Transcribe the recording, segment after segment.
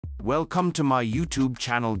Welcome to my YouTube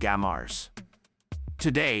channel Gamers.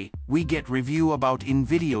 Today, we get review about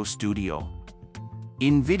Invideo Studio.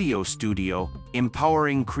 Invideo Studio,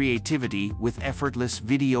 empowering creativity with effortless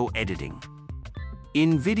video editing.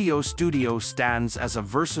 Invideo Studio stands as a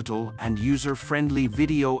versatile and user-friendly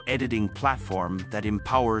video editing platform that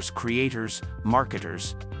empowers creators,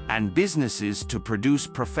 marketers, and businesses to produce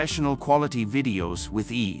professional quality videos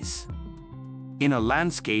with ease. In a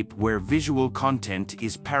landscape where visual content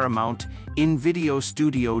is paramount, Invideo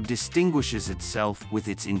Studio distinguishes itself with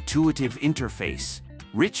its intuitive interface,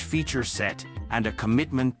 rich feature set, and a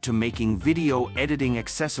commitment to making video editing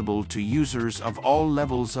accessible to users of all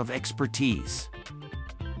levels of expertise.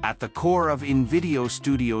 At the core of Invideo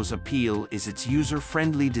Studio's appeal is its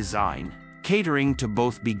user-friendly design, catering to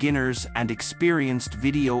both beginners and experienced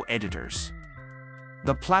video editors.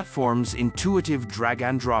 The platform's intuitive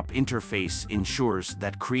drag-and-drop interface ensures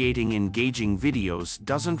that creating engaging videos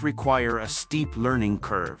doesn't require a steep learning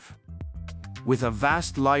curve. With a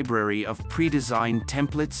vast library of pre-designed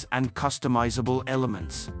templates and customizable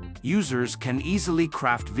elements, users can easily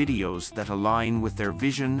craft videos that align with their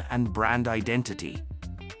vision and brand identity.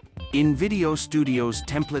 Invideo Studio's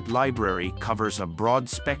template library covers a broad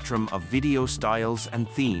spectrum of video styles and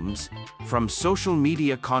themes, from social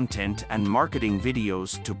media content and marketing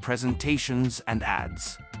videos to presentations and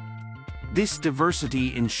ads. This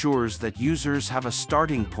diversity ensures that users have a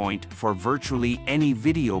starting point for virtually any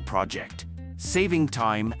video project, saving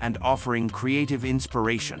time and offering creative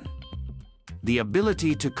inspiration. The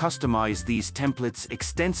ability to customize these templates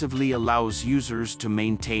extensively allows users to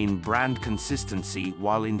maintain brand consistency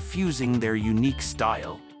while infusing their unique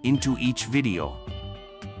style into each video.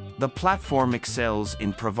 The platform excels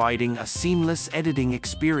in providing a seamless editing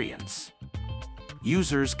experience.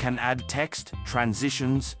 Users can add text,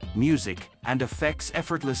 transitions, music, and effects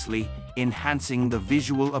effortlessly, enhancing the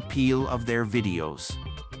visual appeal of their videos.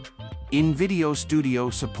 Invideo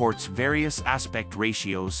Studio supports various aspect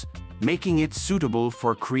ratios, making it suitable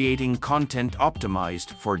for creating content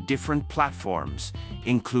optimized for different platforms,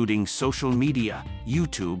 including social media,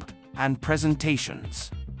 YouTube, and presentations.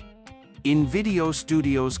 Invideo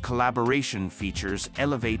Studio's collaboration features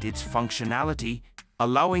elevate its functionality,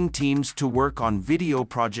 allowing teams to work on video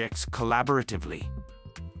projects collaboratively.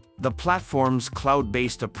 The platform's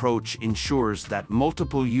cloud-based approach ensures that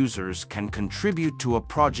multiple users can contribute to a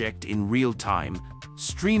project in real time,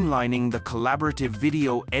 streamlining the collaborative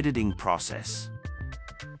video editing process.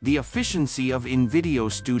 The efficiency of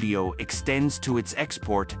Invideo Studio extends to its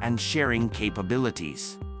export and sharing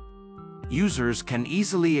capabilities. Users can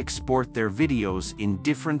easily export their videos in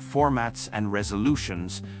different formats and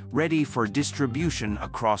resolutions, ready for distribution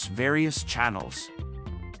across various channels.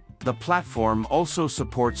 The platform also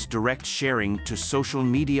supports direct sharing to social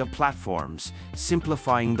media platforms,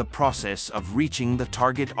 simplifying the process of reaching the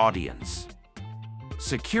target audience.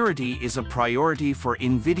 Security is a priority for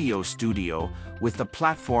Invideo Studio, with the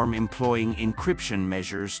platform employing encryption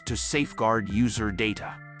measures to safeguard user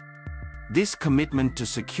data. This commitment to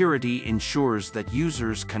security ensures that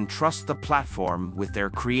users can trust the platform with their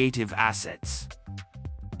creative assets.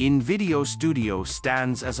 Invideo Studio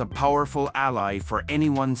stands as a powerful ally for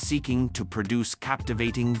anyone seeking to produce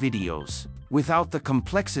captivating videos, without the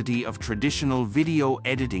complexity of traditional video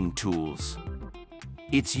editing tools.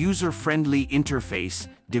 Its user-friendly interface,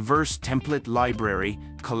 diverse template library,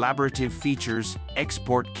 collaborative features,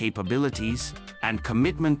 export capabilities, and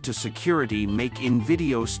commitment to security make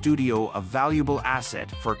Invideo Studio a valuable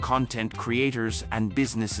asset for content creators and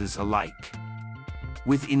businesses alike.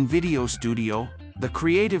 With Invideo Studio, the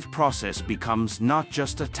creative process becomes not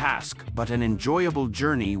just a task, but an enjoyable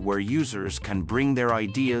journey where users can bring their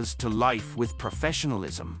ideas to life with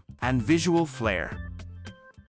professionalism and visual flair.